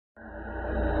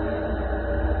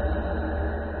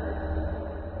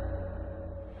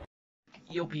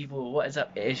Yo people, what is up?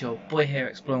 It is your boy here,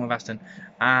 Exploring with Aston,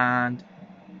 and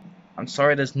I'm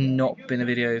sorry there's not been a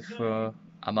video for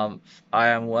a month. I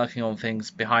am working on things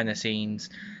behind the scenes,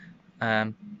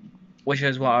 um, which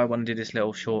is what I want to do this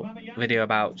little short video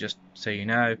about, just so you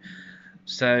know.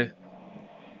 So,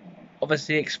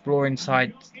 obviously exploring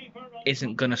side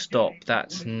isn't gonna stop.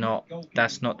 That's not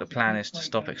the plan, is to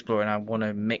stop exploring. I want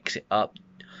to mix it up.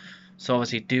 So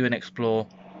obviously do an explore,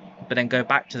 but then go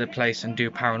back to the place and do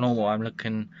paranormal. I'm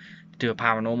looking to do a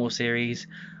paranormal series.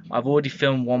 I've already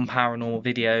filmed one paranormal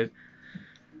video,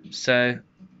 so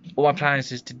all my plan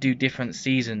is to do different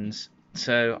seasons.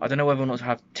 So I don't know whether or not to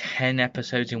have 10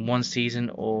 episodes in one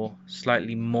season or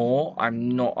slightly more.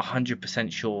 I'm not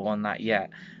 100% sure on that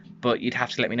yet, but you'd have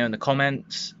to let me know in the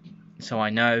comments so I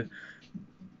know.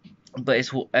 But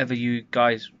it's whatever you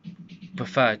guys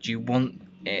prefer. Do you want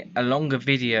a longer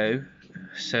video,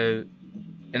 so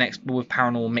an explore with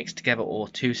paranormal mixed together, or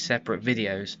two separate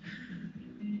videos?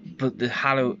 But the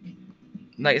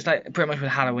it's like pretty much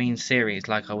with Halloween series,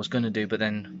 like I was gonna do, but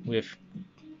then with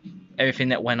everything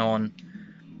that went on,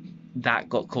 that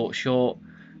got caught short.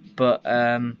 But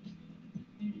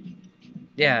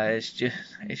yeah, it's just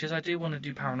I do want to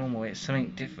do paranormal. It's something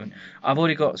different. I've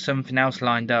already got something else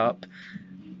lined up,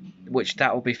 which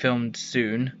that will be filmed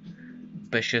soon.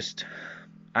 But it's just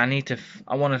I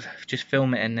want to just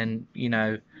film it and then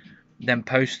then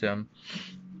post them.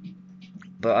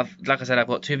 But like I said, I've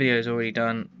got two videos already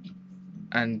done,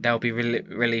 and they'll be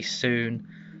released soon.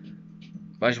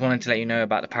 But I just wanted to let you know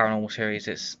about the paranormal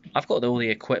series. I've got all the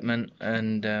equipment,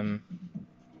 and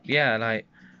yeah, like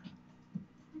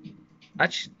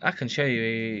I can show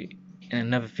you in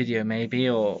another video maybe,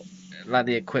 or like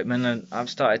the equipment, and I've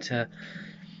started to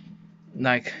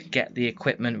like get the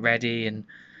equipment ready. And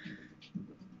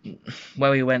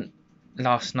where we went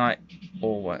last night,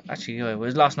 or actually it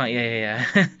was last night,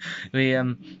 yeah. We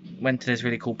went to this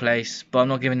really cool place, but I'm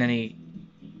not giving any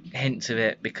hints of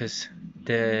it because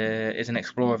there is an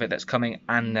explorer of it that's coming,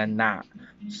 and then that,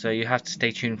 so you have to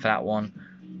stay tuned for that one.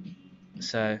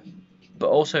 So, but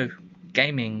also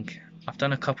gaming, I've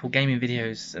done a couple gaming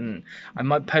videos, and I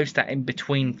might post that in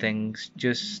between things,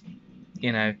 just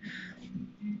you know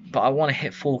but I want to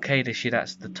hit 4K this year.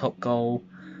 That's the top goal.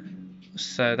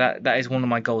 So that is one of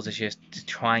my goals this year, to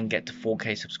try and get to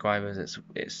 4K subscribers.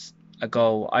 It's a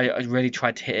goal. I really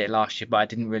tried to hit it last year, but I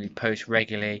didn't really post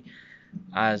regularly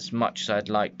as much as I'd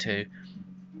like to.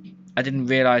 I didn't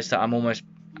realize that I'm almost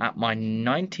at my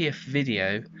 90th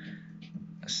video,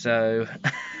 so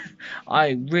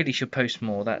I really should post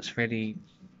more. That's really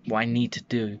what I need to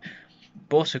do.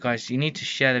 But also, guys, you need to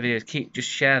share the videos. Just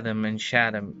share them and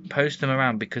share them. Post them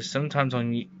around, because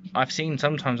I've seen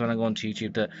sometimes when I go onto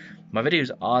YouTube that my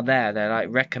videos are there. They're like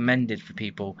recommended for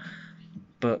people.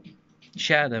 But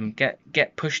share them.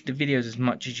 Push the videos as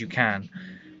much as you can.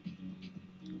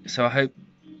 So I hope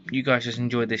you guys just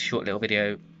enjoyed this short little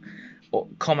video. Or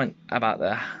comment about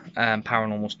the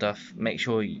paranormal stuff. Make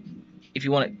sure if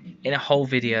you want it in a whole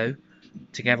video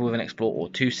together with an explore, or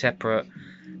two separate.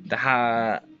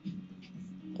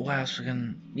 What else we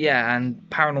can? Yeah, and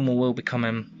paranormal will be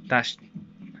coming. That's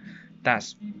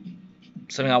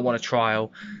something I want to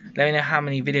trial. Let me know how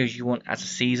many videos you want as a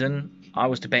season. I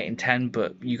was debating 10,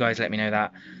 but you guys let me know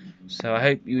that. So I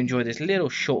hope you enjoyed this little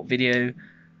short video.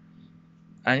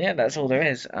 And yeah, that's all there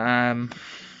is.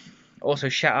 Also,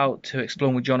 shout out to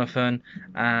Exploring with Jonathan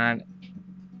and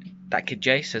that kid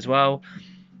Jace as well.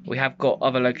 We have got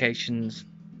other locations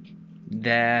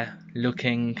there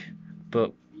looking,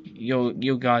 but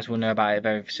you guys will know about it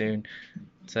very soon.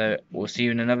 So we'll see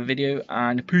you in another video,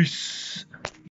 and peace.